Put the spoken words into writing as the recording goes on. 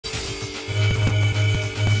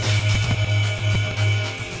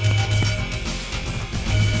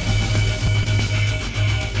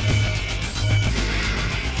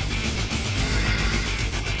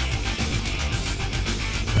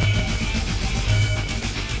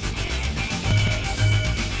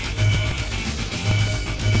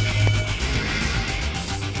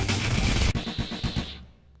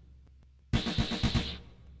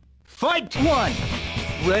Fight one!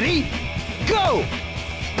 Ready? Go!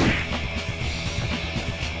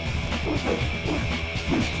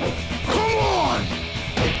 Come on!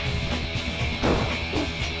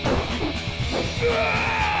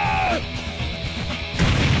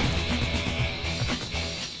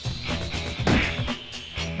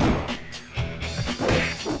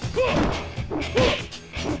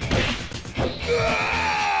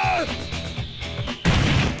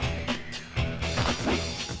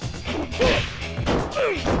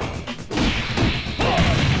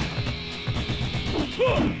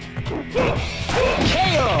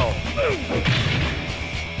 KO!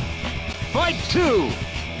 Fight two!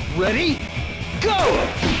 Ready? Go!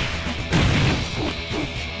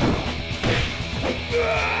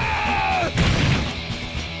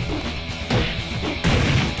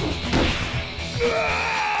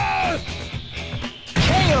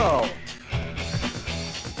 KO!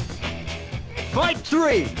 Fight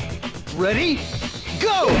three! Ready?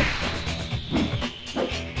 Go!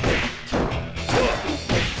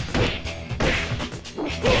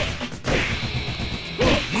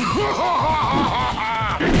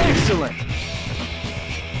 Excellent!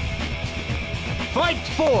 Fight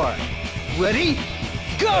four! Ready?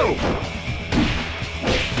 Go!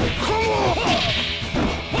 Come on!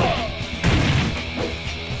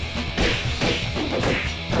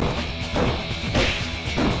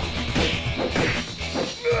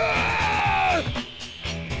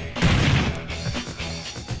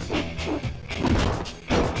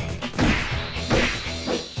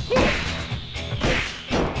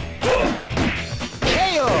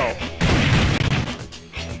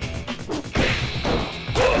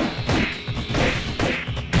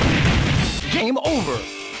 Game over.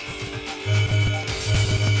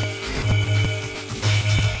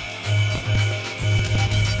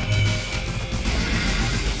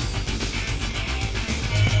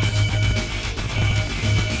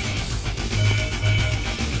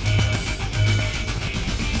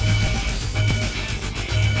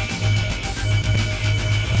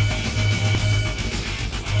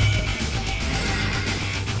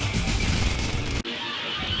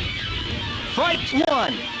 Fight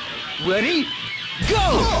one. Ready?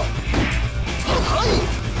 Go!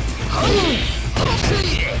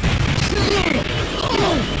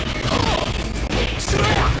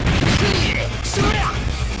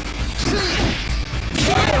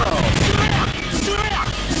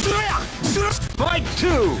 Fight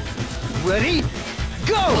two! Ready?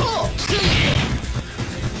 Go!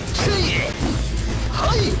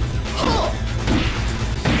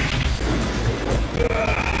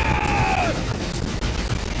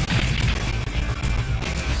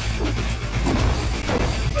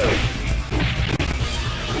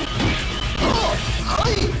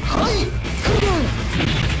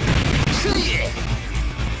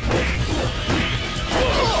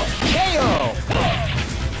 KO!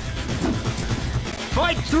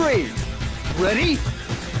 Fight three! Ready?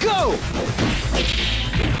 Go!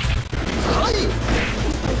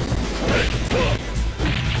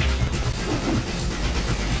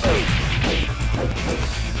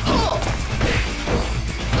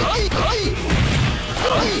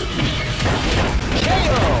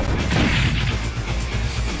 KO!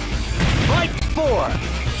 Fight four!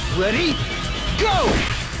 Ready? Go!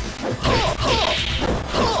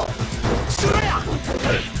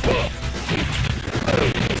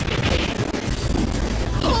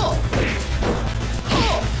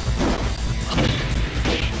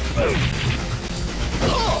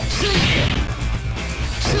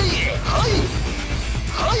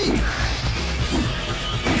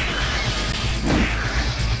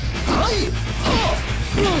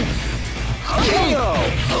 KO!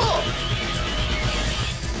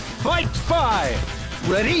 Fight five!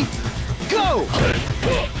 Ready? Go!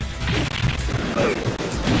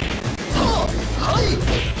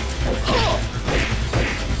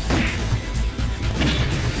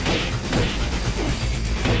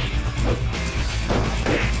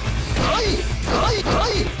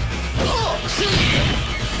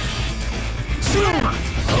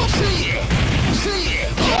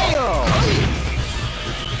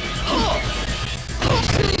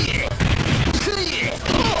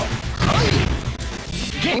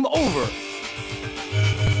 Game over.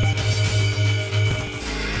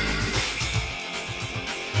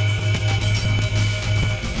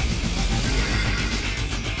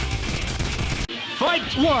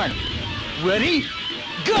 Fight one. Ready?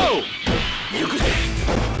 Go!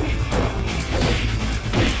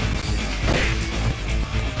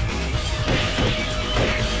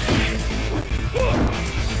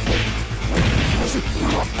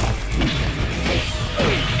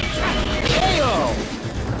 KO!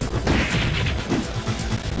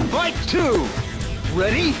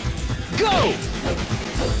 Ready? Go!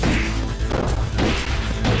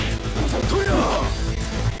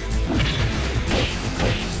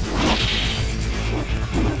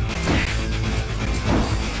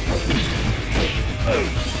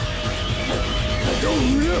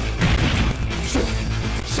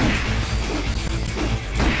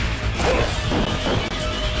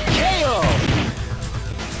 KO!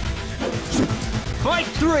 Fight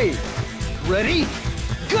 3! Ready?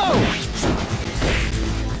 Go!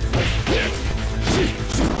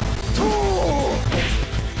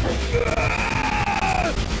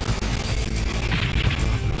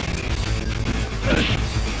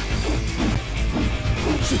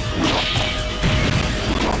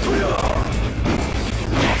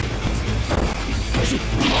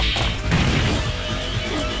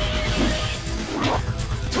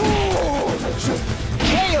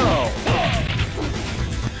 KO!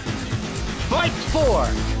 Fight 4!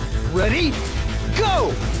 Ready?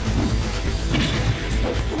 Go!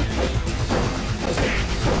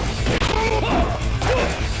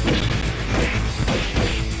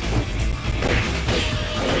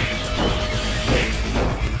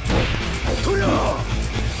 KO!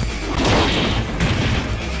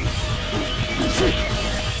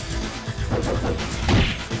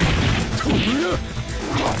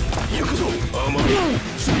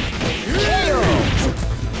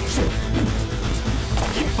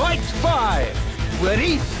 Fight 5!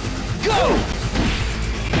 Ready? Go!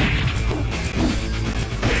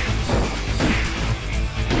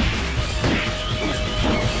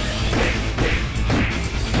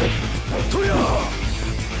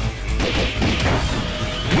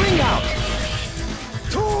 Ring out!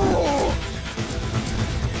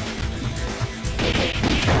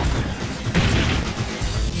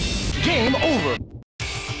 Game over!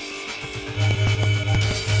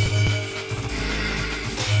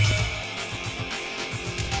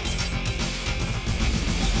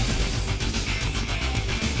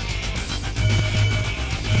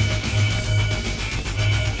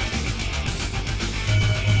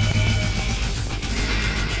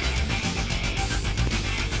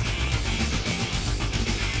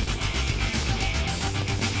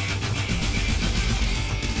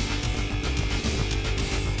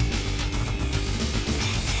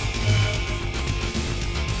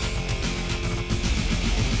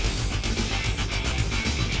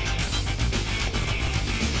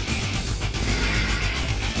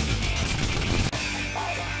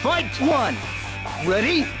 Fight 1!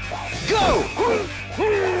 Ready? Go!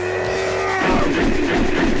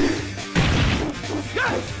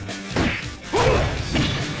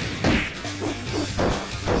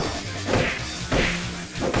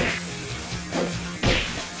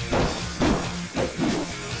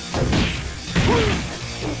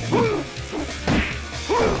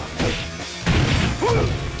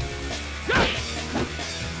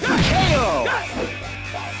 KO!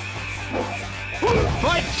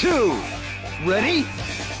 Fight 2! Ready?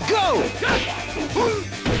 Go!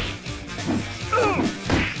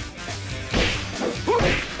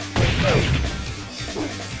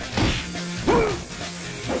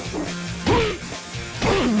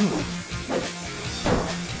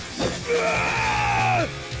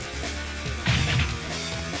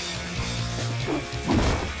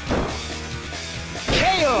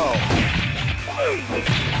 KO!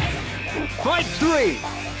 Fight 3!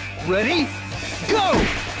 Ready? Go!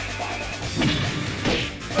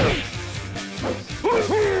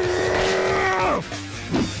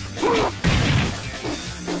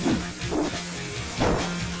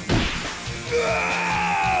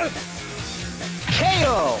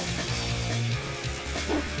 KO!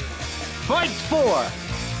 Fight 4!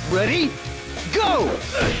 Ready? Go!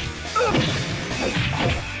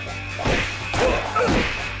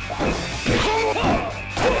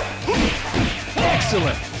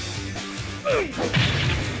 Excellent!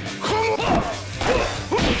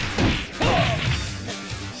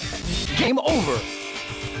 Game over!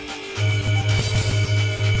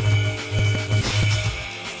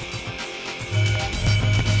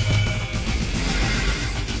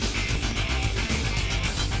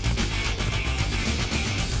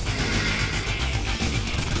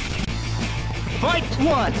 Fight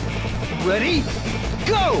 1! Ready?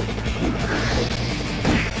 Go!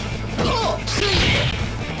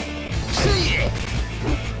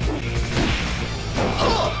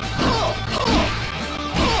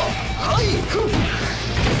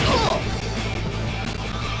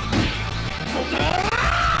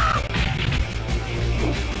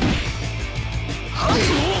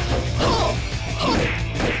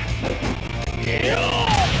 KO!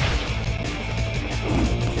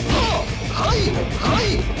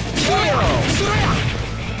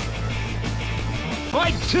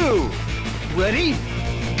 two. Ready?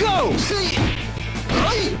 Go!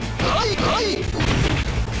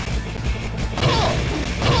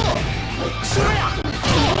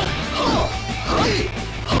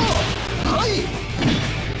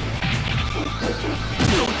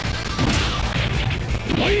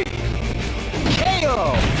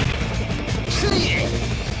 KO!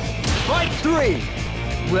 Fight three.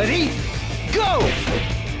 Ready? Go!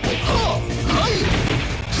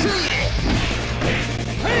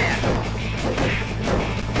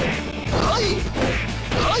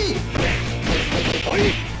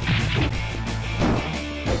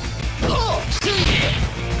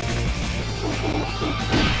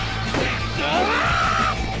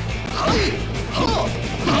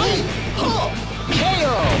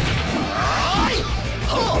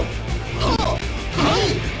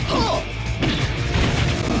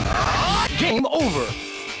 Game over.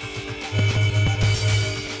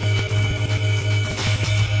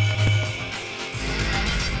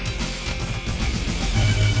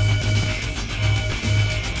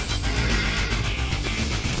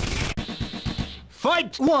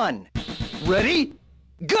 Fight one. Ready?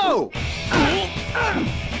 Go!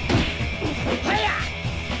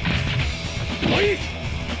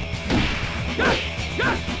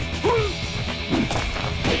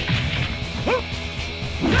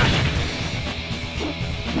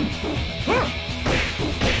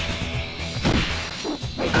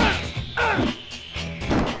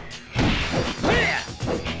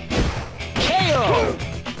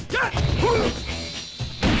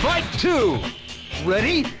 Fight two.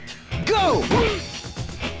 Ready? Go!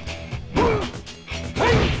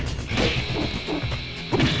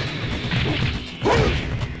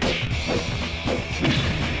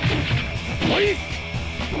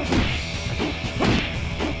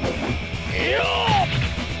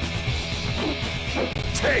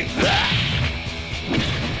 Take that!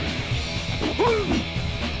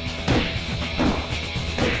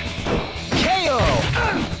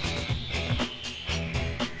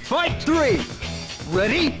 Fight three.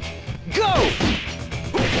 Ready? Go!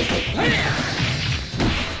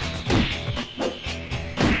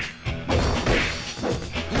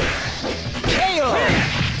 KO!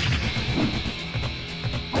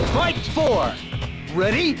 Fight four.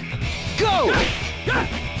 Ready? Go!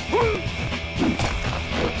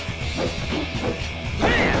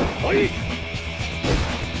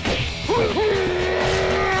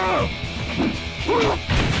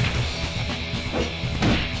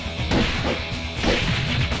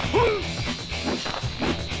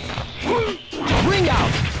 Ring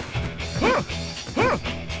out!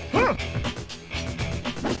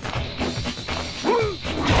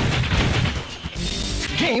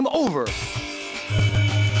 Game over!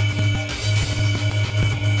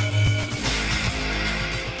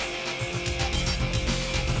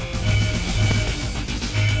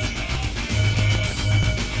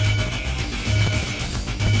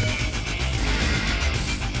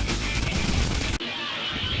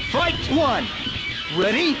 Fight one!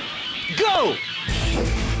 Ready? Go!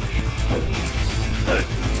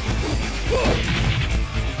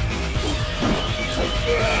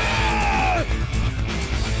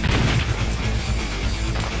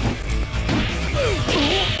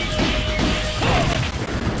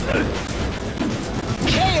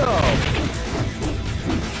 KO!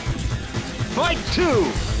 Fight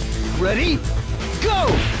two! Ready? Go!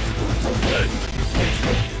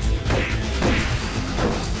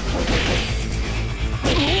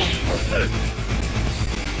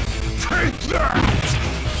 Take that!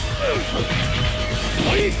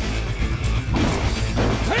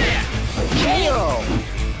 KO!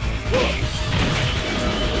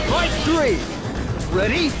 Fight three!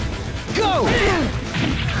 Ready? Go!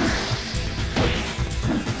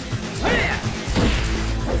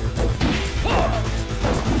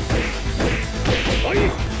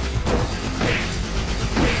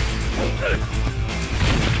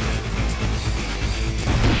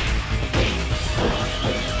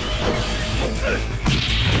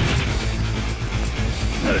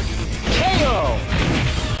 KO!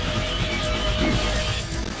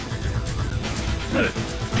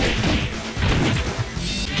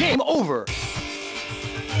 Game over!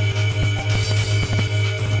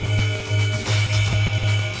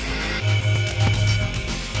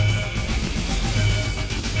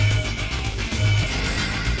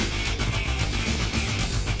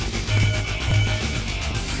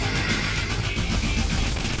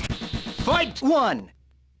 Fight one!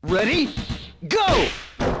 Ready? Go!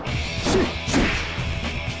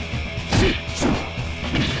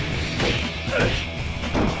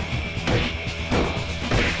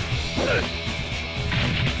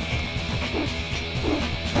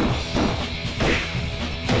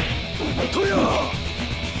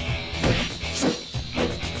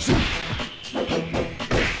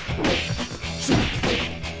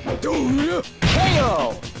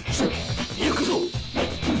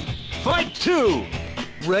 Fight 2!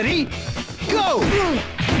 Ready? Go!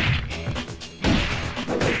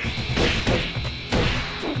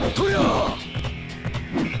 Toya!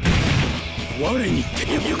 我に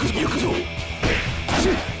敵行くぞ。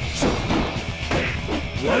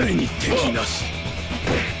我に敵なし。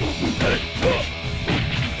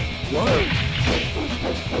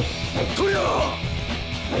トヤ！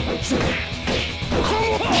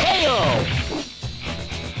 KO!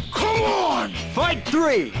 Come on! Fight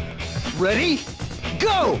 3! Ready?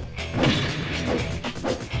 Go!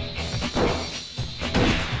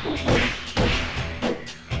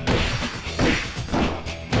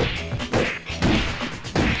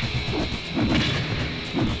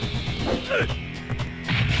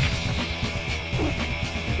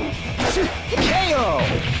 KO!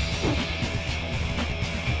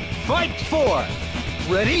 Fight 4!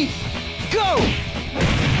 Ready? Go!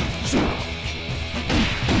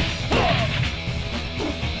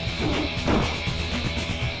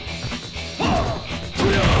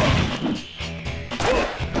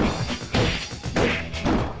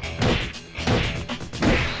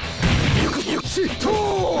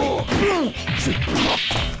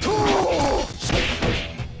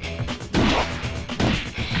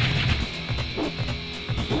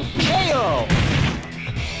 KO!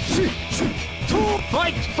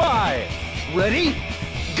 Fight 5! Ready?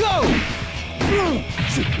 Go!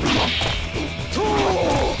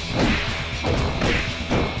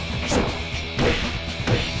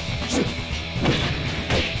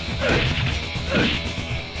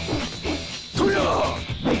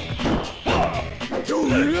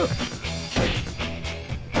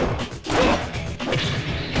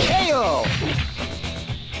 KO!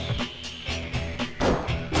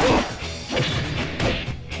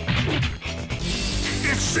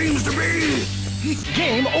 It seems to be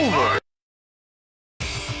Game over!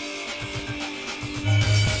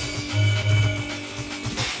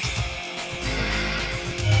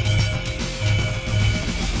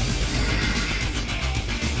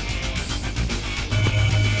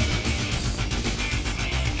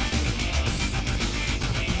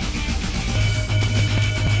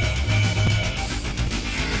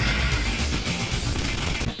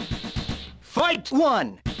 Fight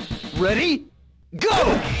 1! Ready? Go!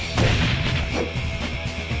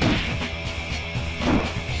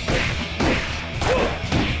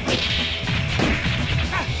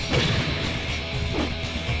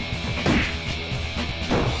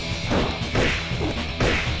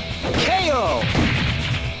 KO!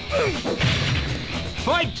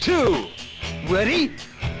 Fight 2! Ready?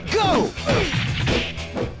 Go!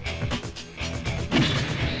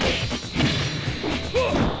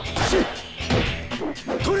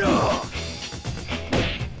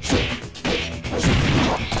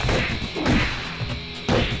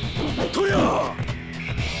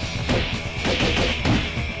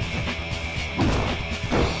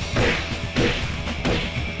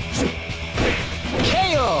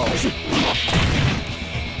 KO!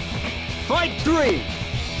 Fight 3!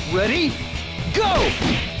 Ready? Go!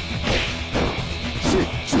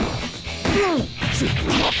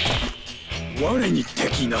我に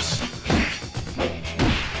敵なし。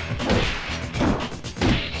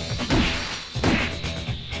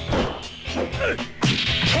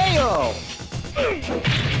KO!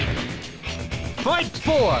 Fight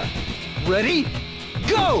 4! Ready?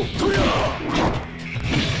 Go!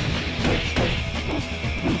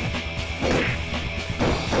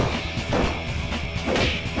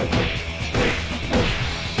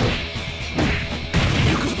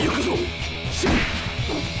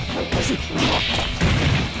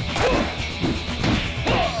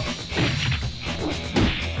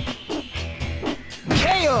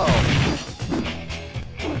 KO!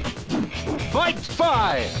 Fight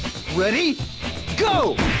 5! Ready?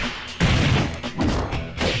 Go!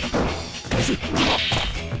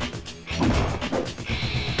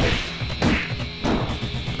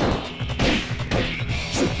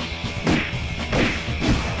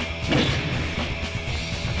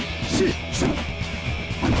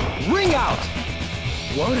 Ring out!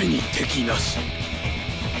 我に敵なし。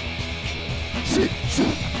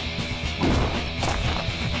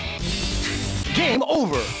Game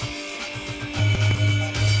over!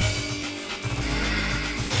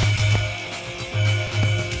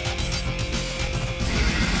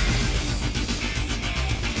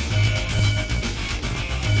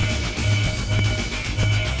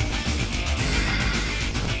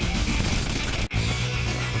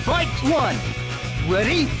 Fight 1!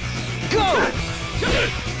 Ready? Go!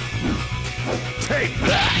 Take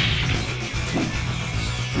that!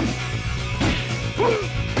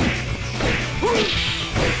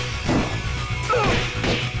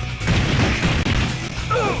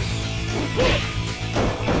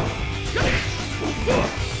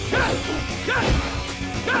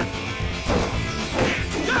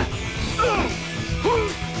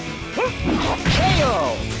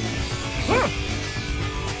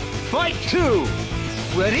 Fight 2!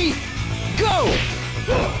 Ready? Go!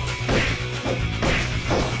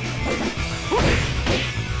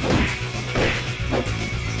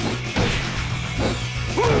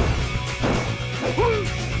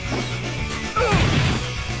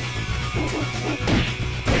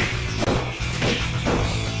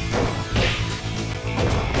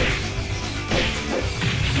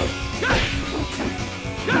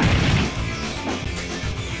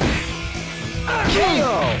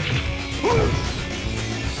 KO!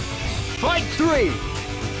 Fight 3!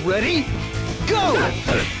 Ready? Go!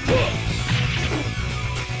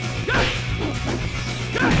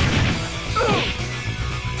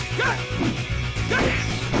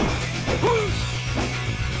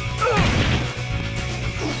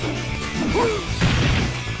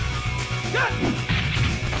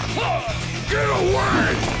 Get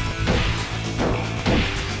away!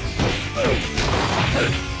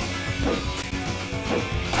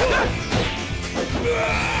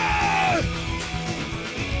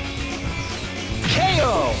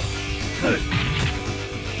 KO!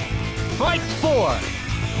 Fight 4!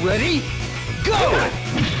 Ready? Go!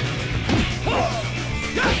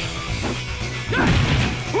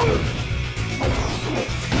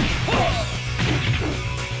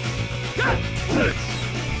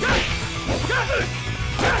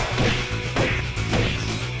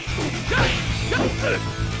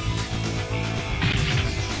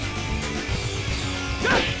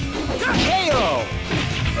 KO!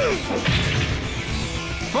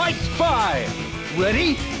 Fight 5!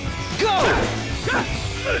 Ready? Go!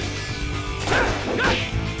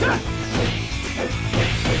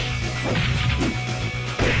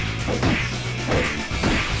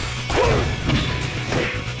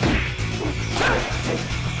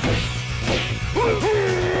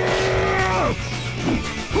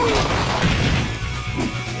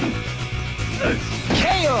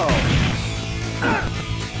 KO!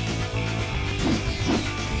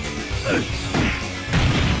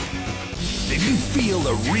 Did you feel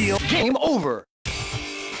the real... Game over!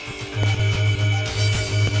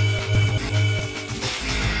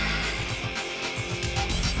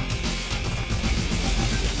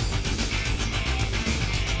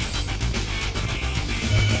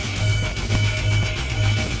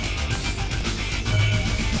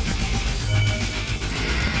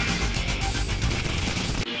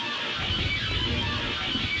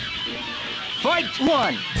 Fight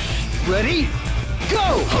 1! Ready?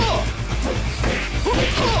 Go! KO!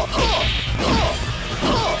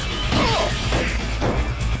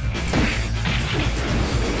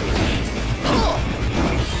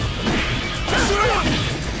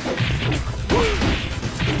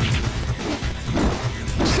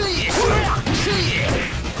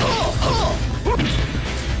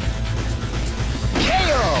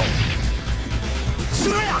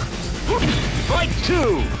 Fight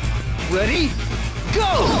 2! Ready?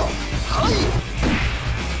 Go!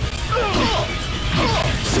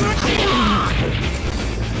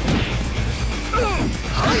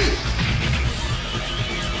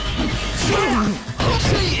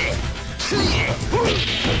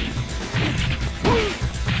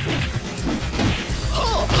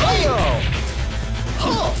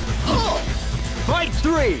 Fight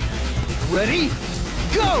 3! Ready?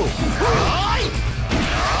 Go! KO!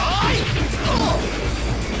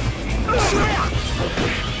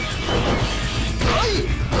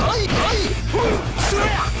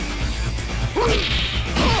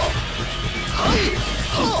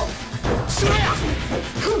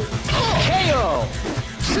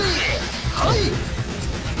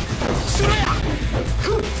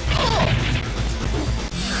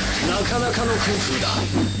 なかなかの空風だ。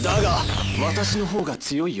だが、私の方が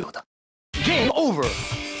強いようだ。Game over!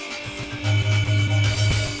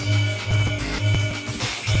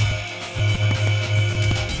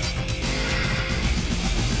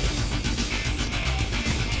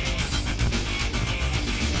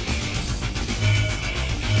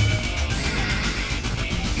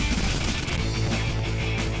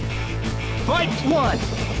 Fight 1!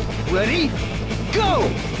 Ready? Go!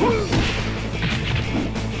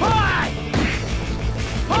 Fight!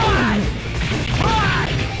 Fight!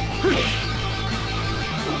 Fight!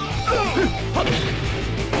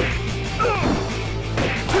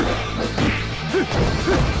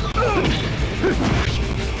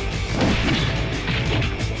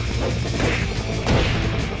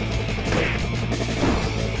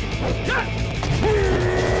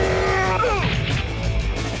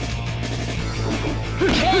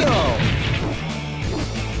 KO!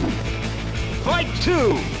 Fight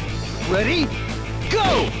 2! Ready? Go!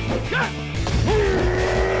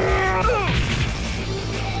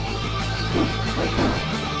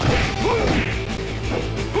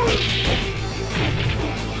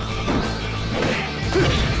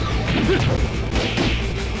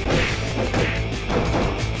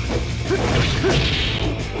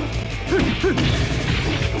 KO!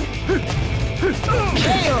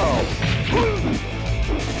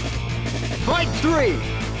 Fight 3!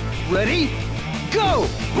 Ready? Go!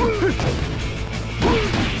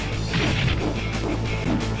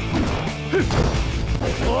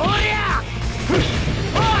 Oh yeah!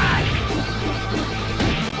 Fight! Fight!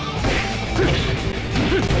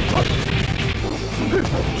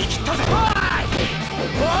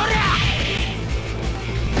 Oh yeah!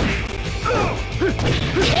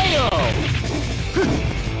 KO!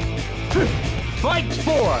 Fight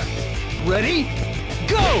 4! Ready?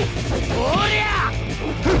 Go! Oh yeah!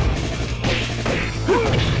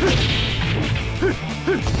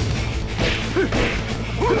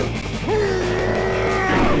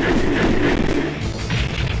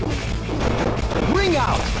 Ring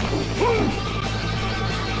out!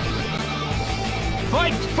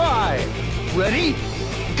 Fight 5! Ready?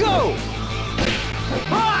 Go!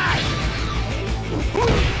 Fight!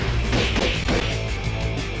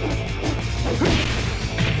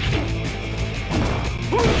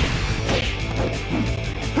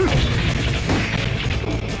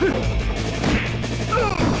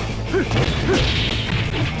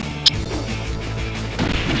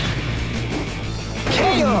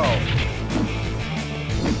 KO!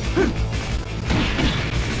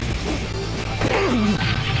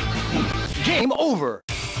 Game over!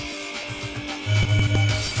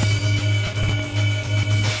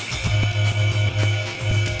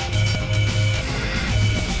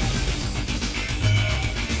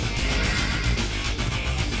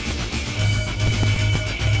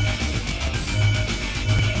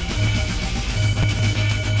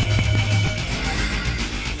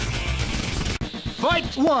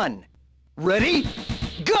 Fight 1! Ready?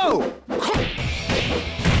 Go!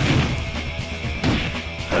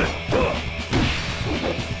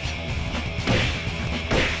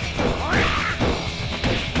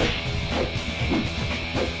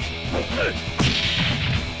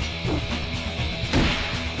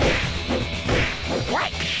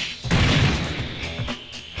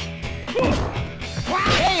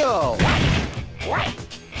 KO!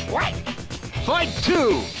 Fight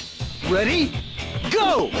 2! Ready?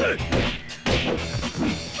 Go!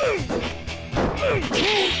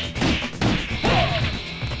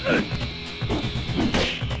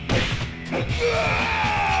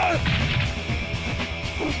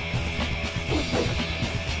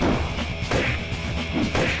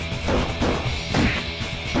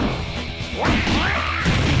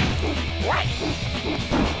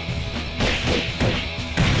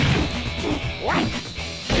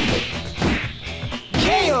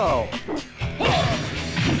 KO!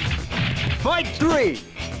 Fight 3!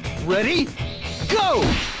 Ready? Go!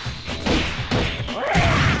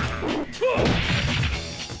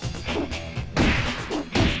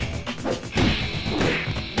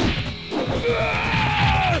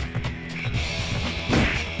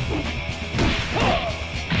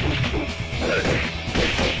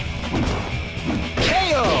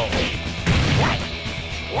 KO!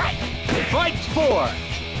 Fight 4!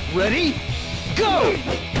 Ready? Go!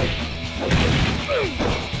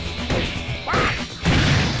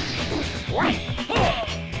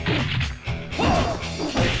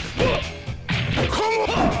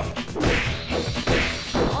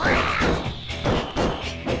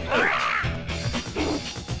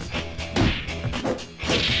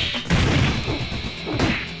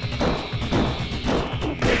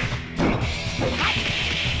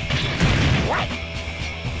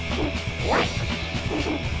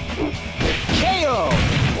 KO!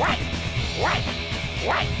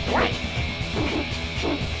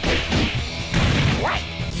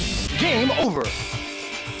 Game over!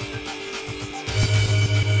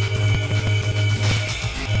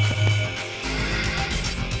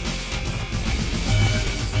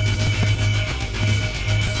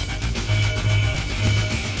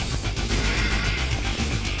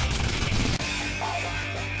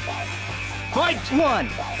 Fight 1!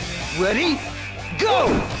 Ready? Go!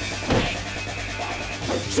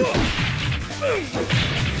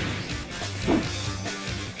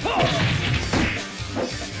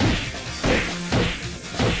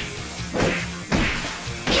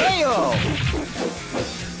 KO!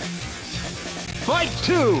 Fight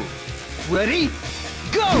 2! Ready?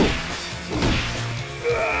 Go!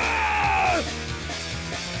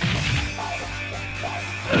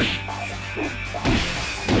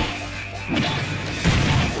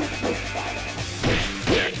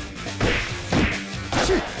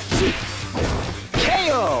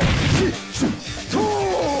 KO!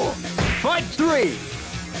 Fight 3!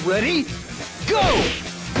 Ready? Go!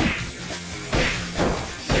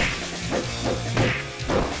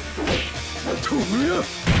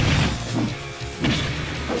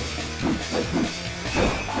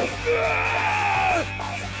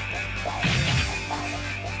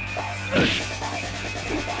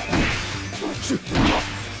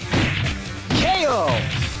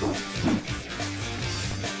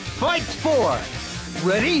 Fight 4.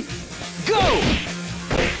 Ready? Go!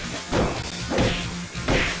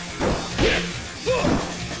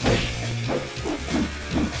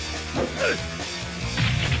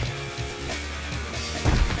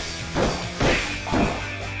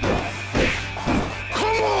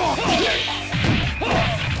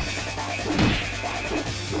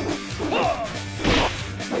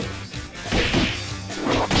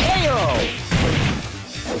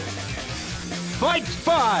 Fight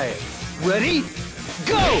 5! Ready?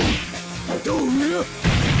 Go!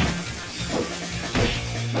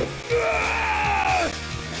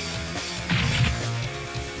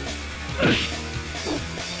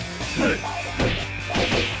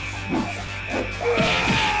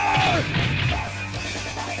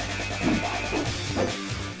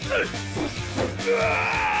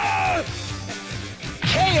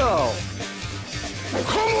 KO!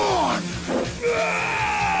 Come on!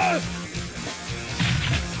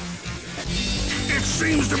 It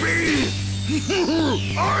seems to be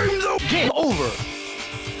I'm the Game over!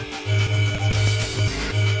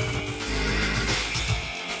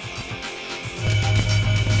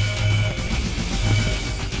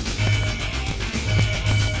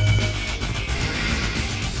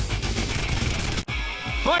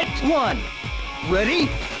 Fight 1! Ready?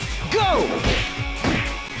 Go!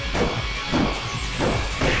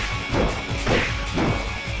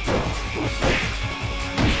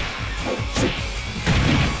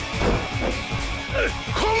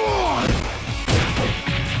 Come on!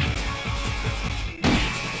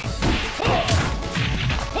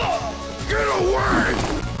 Get away!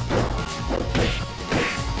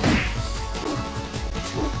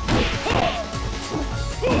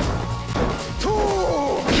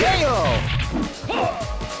 KO!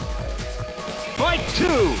 Fight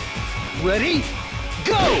 2! Ready?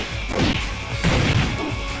 Go!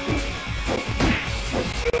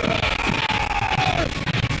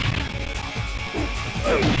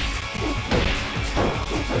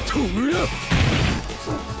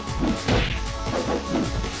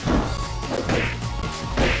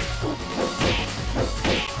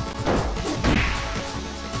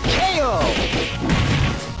 KO!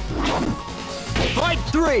 Fight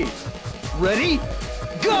 3! Ready?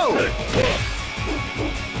 Go!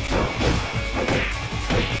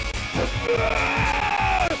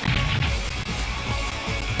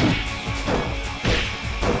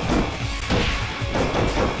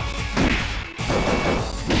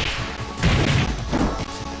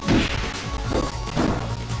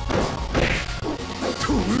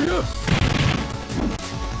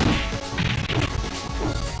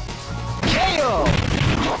 KO!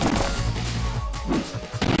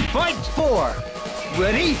 Fight 4!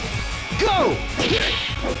 Ready? Go!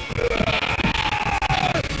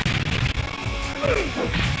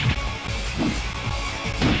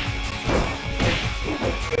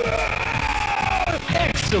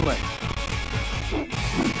 Excellent!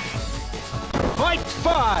 Fight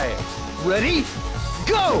 5! Ready?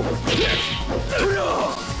 Go!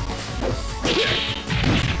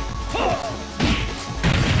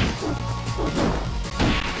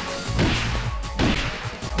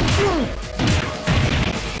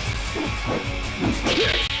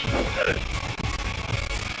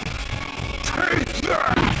 Take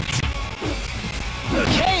that!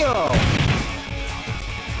 KO!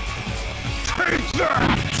 Take that!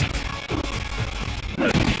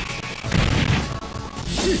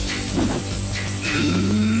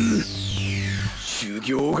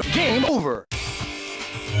 Game over!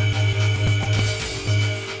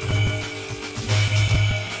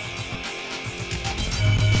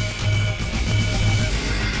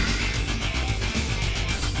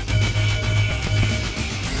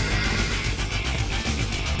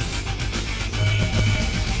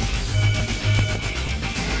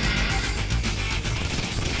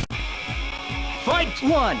 Fight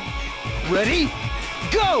 1! Ready?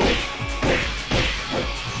 Go!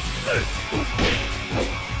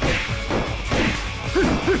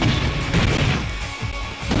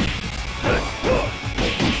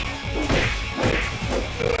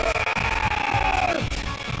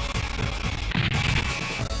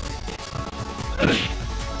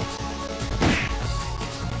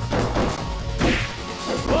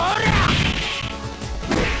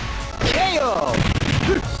 KO!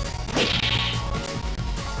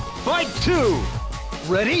 Fight 2!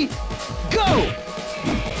 Ready? Go!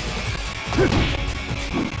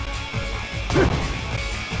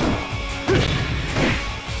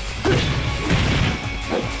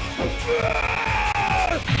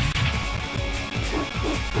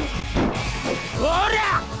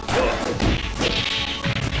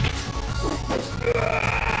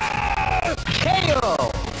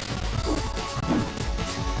 KO!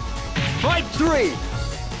 3.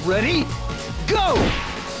 Ready? Go!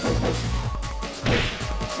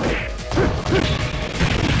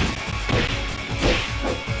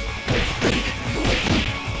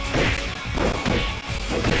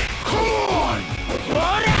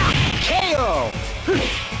 KO!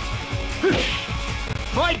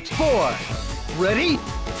 Fight 4. Ready?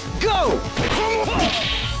 Go! Come on!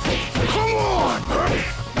 Come on!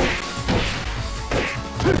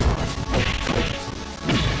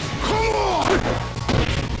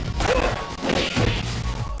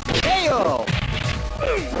 KO!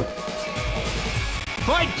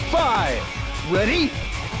 Fight 5. Ready?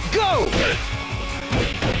 Go!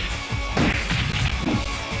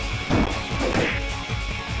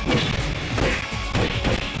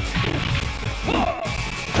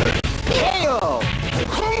 KO!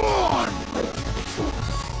 Come on!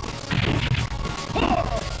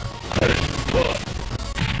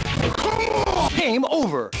 Come on! Game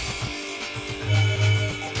over.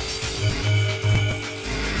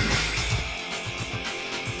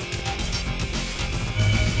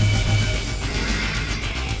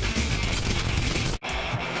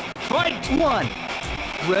 Fight 1.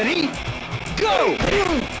 Ready? Go!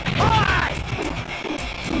 Hi!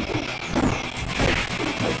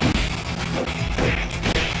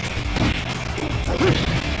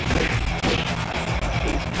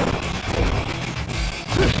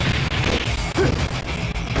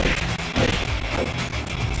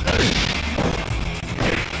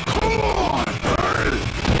 Come on!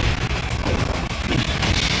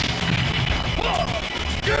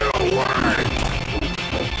 Get away!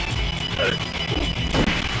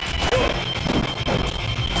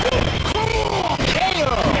 Come on!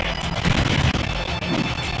 KO!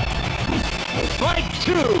 Fight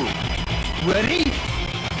 2. Ready?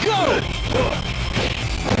 Go!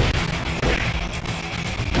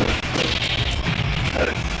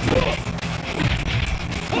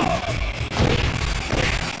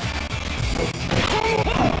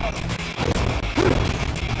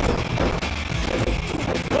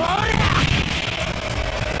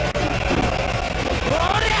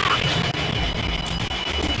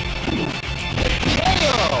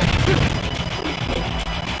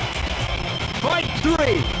 Fight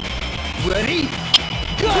 3. Ready?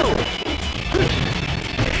 Go!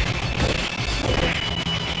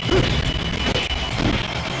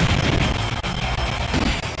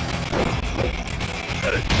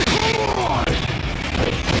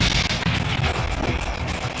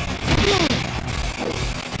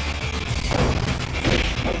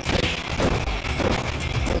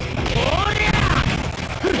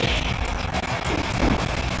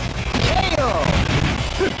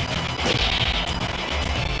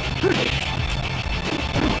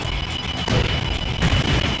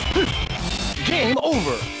 Game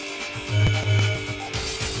over.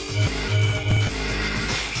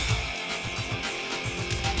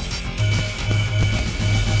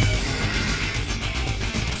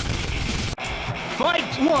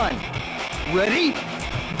 Fight 1. Ready?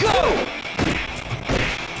 Go!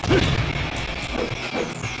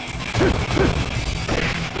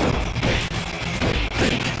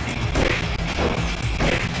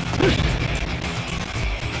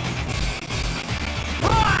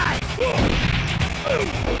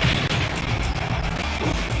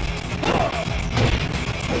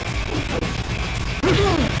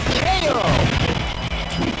 KO!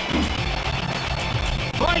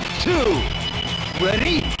 Fight 2.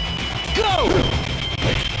 Ready? Go!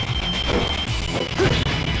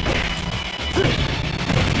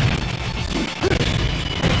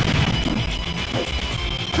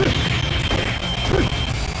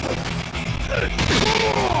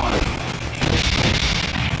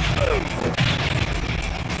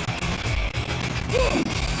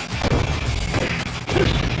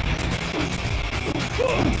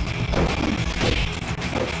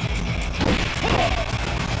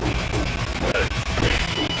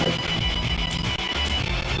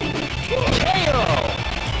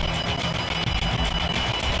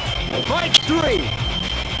 Fight 3.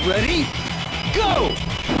 Ready? Go!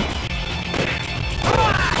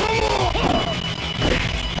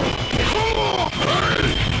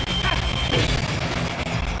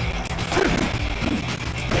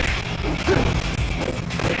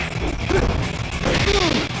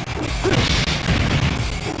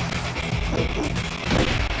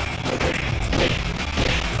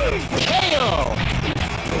 KO!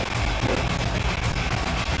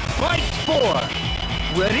 Fight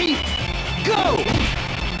 4. Ready? Go!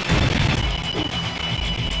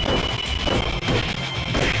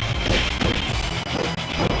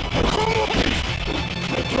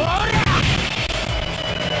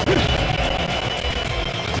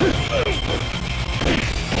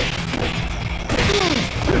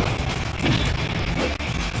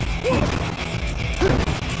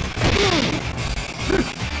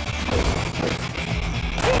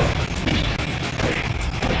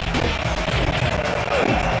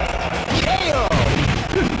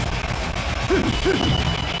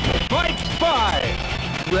 Fight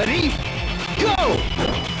 5! Ready? Go!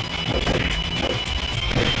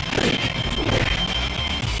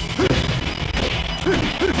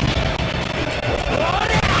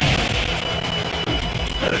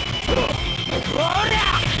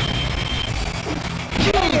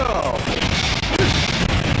 KO!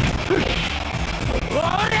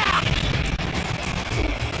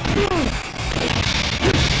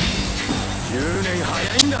 10年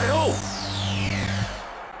早いんだよ。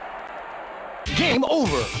 Game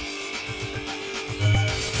over!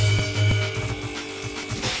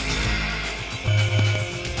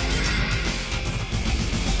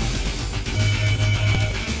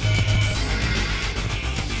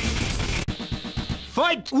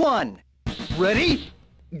 Fight 1! Ready?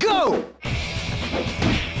 Go!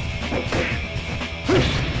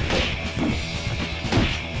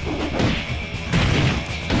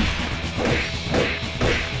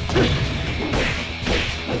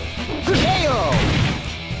 KO!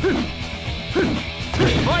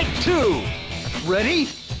 Fight 2! Ready?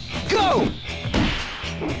 Go!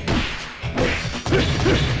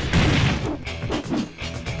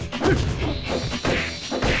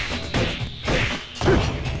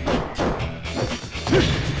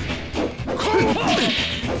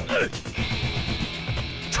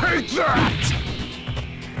 Take that!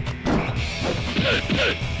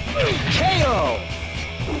 KO!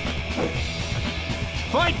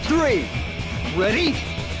 Fight 3! Ready?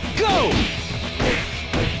 Go!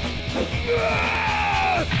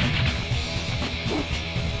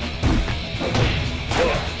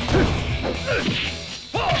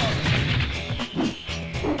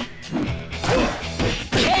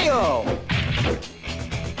 KO!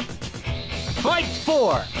 Fight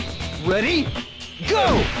 4! Ready?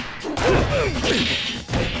 Go!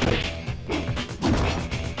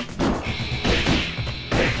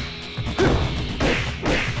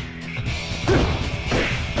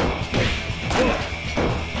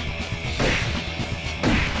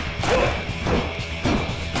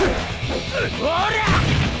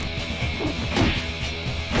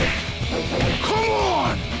 Come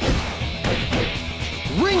on!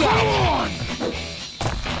 Ring Come out! on!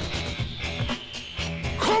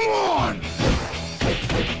 Come on!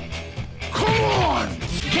 Come on!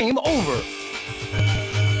 Game over!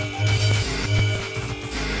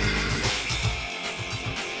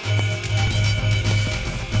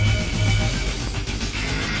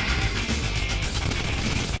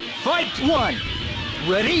 Fight 1!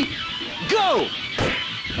 Ready? Go!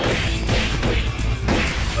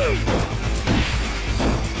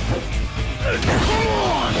 Come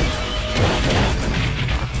on!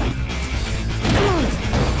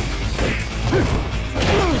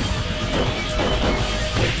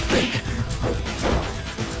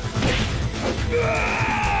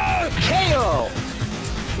 KO!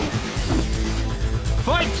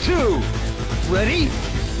 Fight 2! Ready?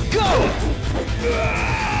 Go!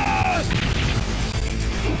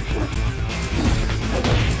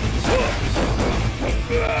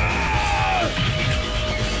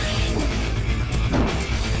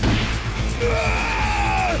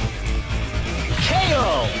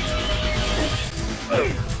 KO!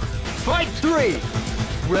 Fight 3!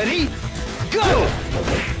 Ready? Go!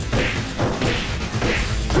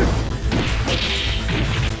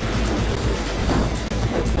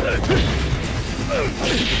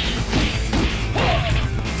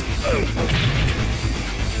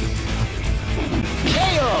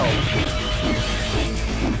 KO!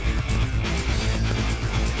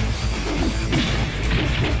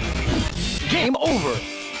 Game over!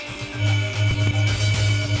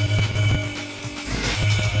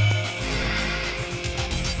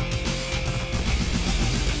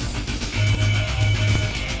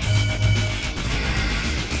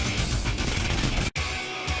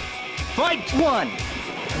 Fight 1!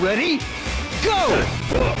 Ready? Go!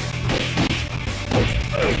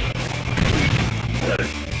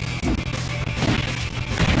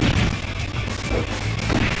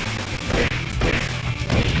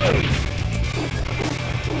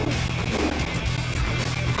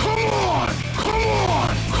 Come on! Come on!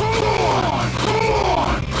 Come on! Come on! Come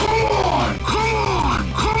on! Come on! Come on! Come on! Come on!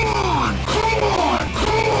 Come on! Come on! Come on! Come on! Come on! Come on! Come on!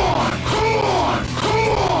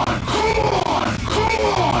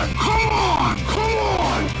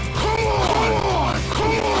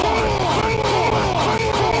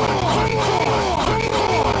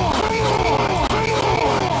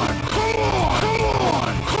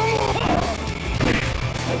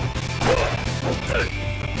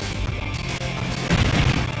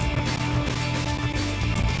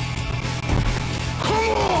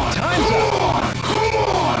 Come Time's up! on! Come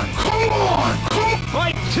on! Come on!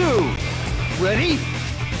 Fight 2! Ready?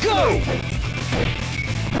 Go!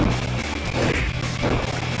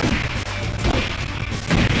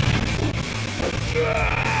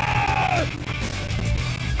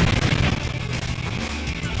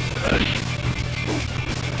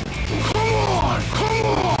 Come on! Come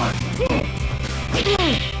on!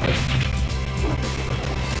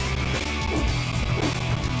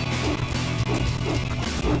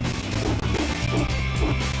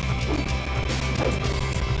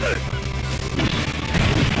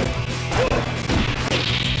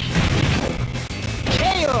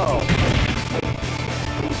 KO!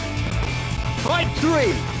 Fight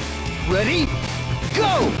 3! Ready?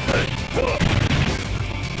 Go!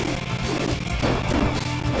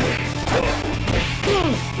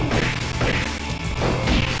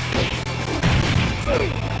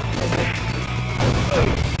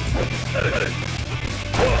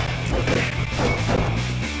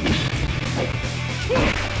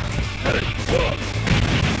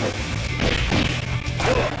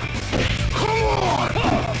 Come on!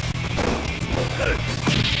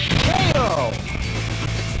 KO!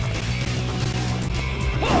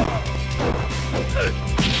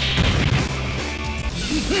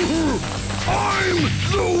 I'm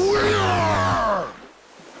the winner!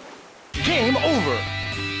 Game over!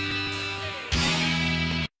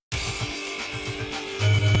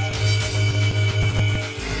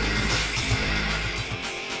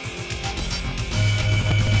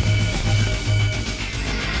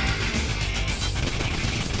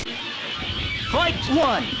 Fight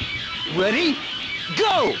 1! Ready?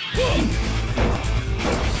 Go!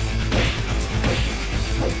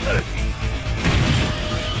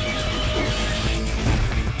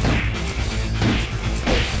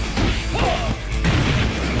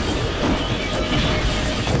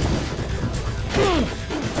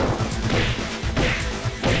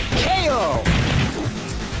 KO!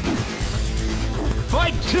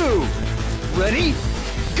 Fight 2! Ready?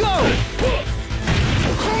 Go!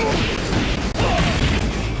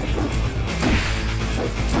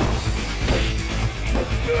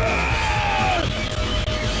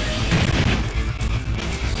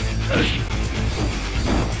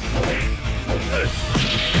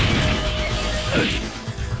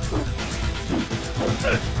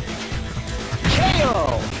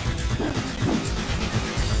 KO!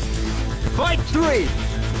 Fight 3!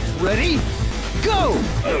 Ready? Go!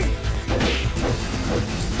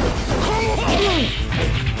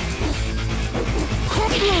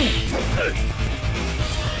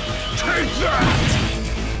 Take that!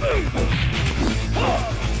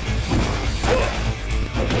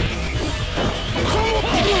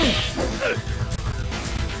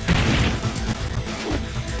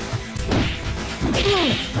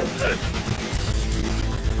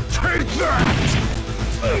 Take that!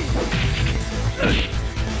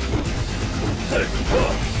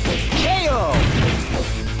 KO!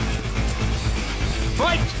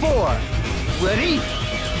 Fight 4! Ready?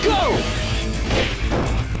 Go!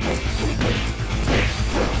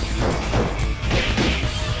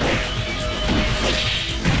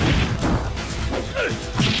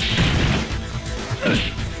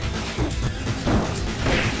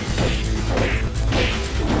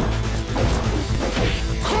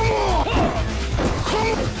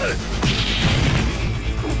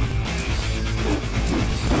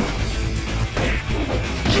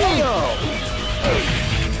 KO!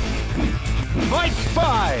 Fight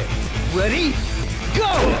 5! Ready?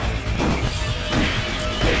 Go!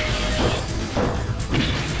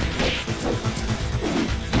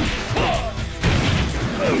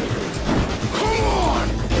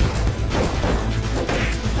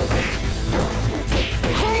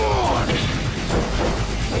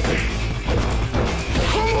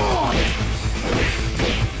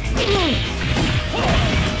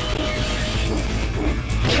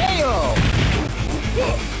 KO!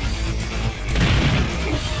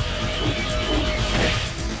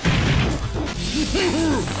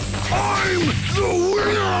 I'm the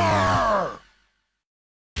winner!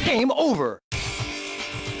 Game over!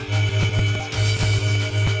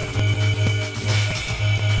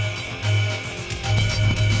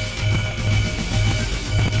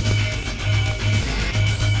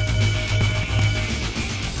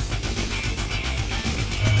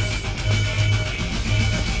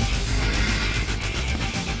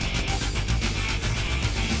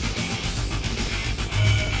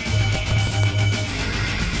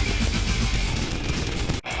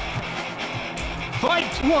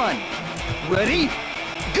 Fight 1! Ready?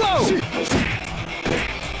 Go!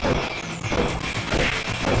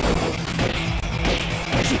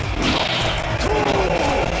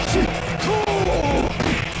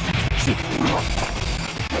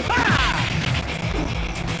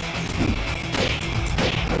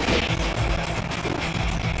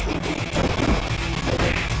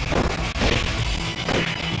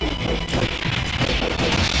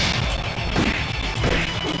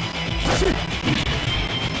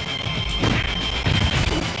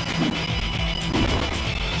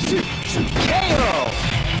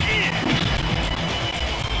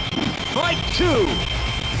 Fight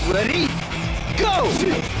 2! Ready? Go!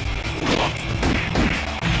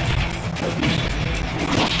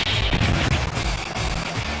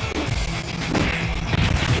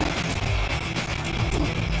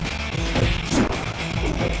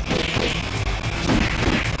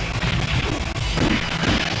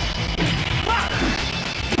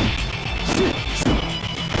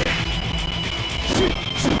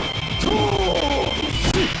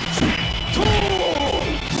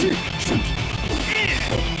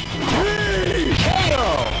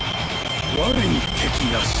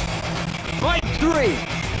 Fight 3!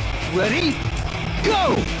 Ready?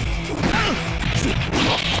 Go!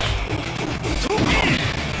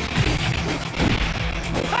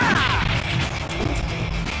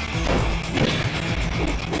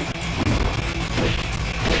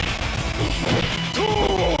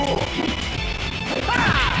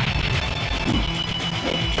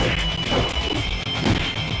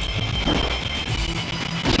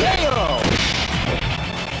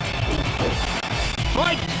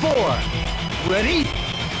 Fight 4! Ready?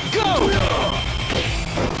 Go!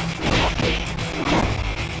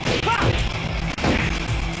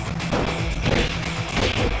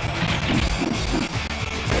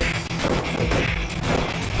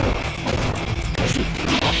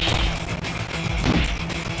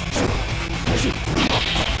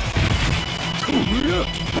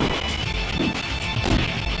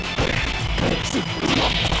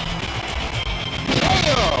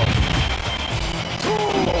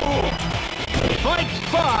 Fight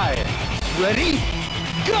 5! Ready?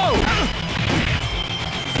 Go!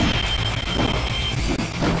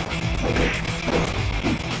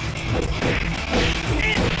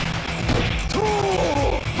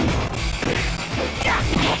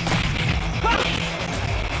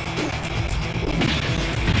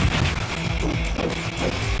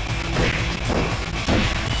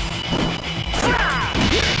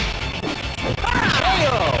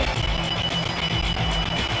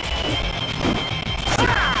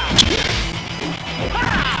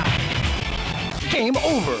 Game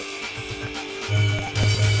over.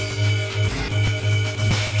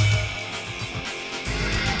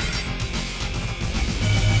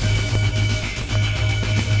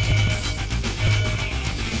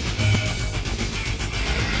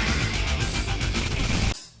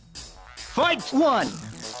 Fight 1.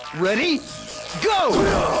 Ready?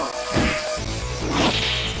 Go!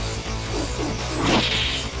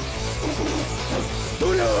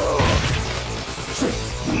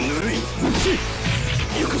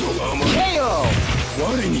 KO!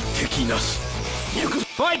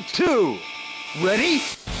 Fight 2! Ready?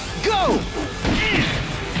 Go!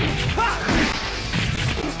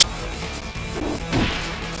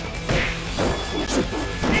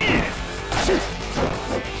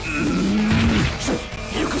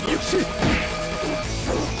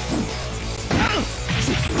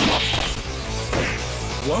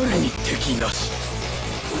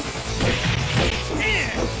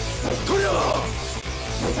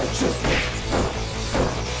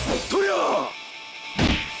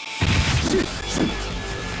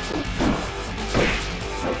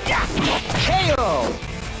 KO!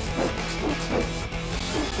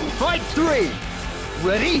 Fight 3!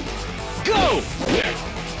 Ready? Go!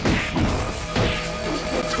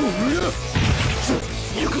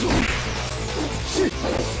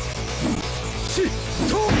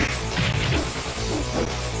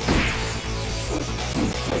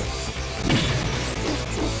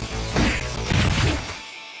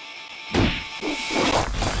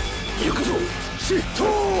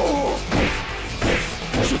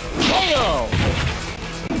 KO!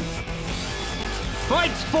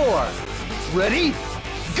 Fight 4! Ready?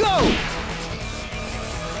 Go!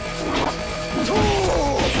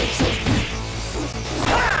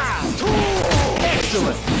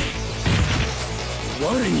 Excellent!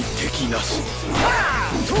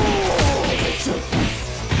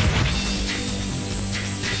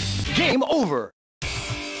 Game over!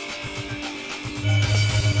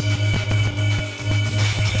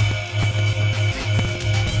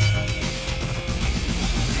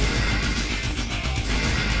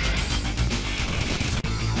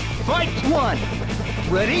 Fight 1!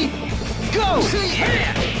 Ready? Go!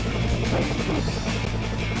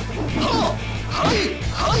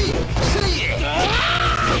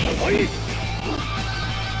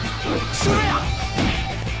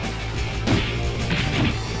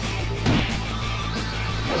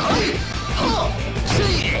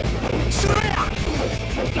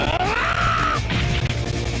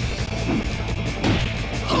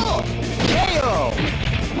 KO!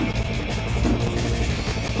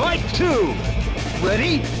 Fight 2!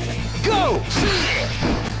 Ready? Go!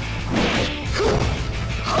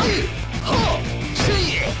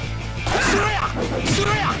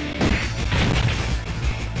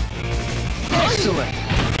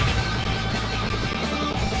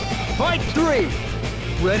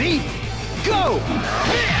 Ready? Go!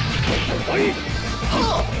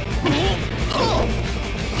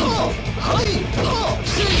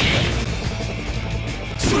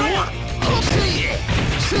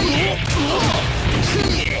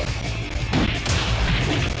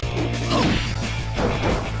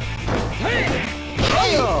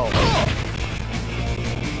 KO!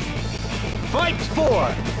 Fight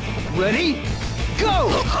 4! Ready? Go!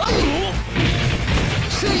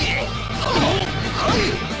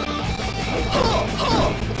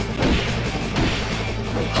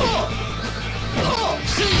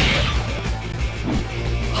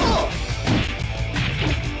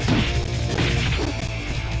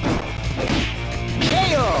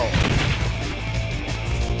 KO!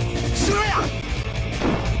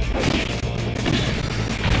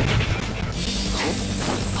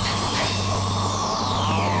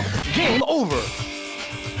 Game over!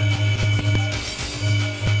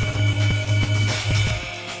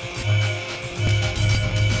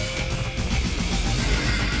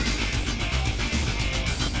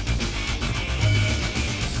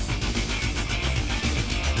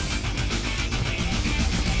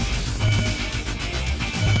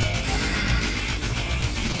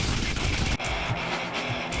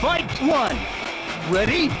 Fight 1!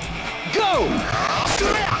 Ready? Go!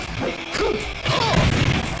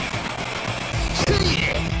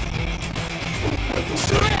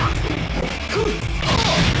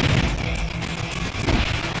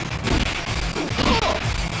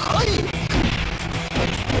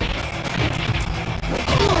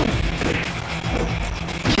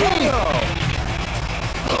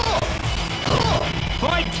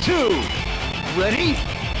 Fight 2! Ready?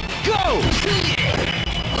 Go!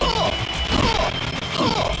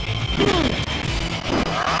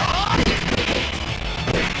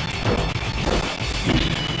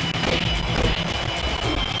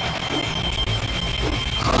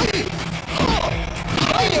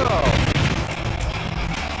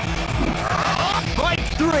 Fight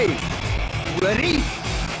 3! Ready?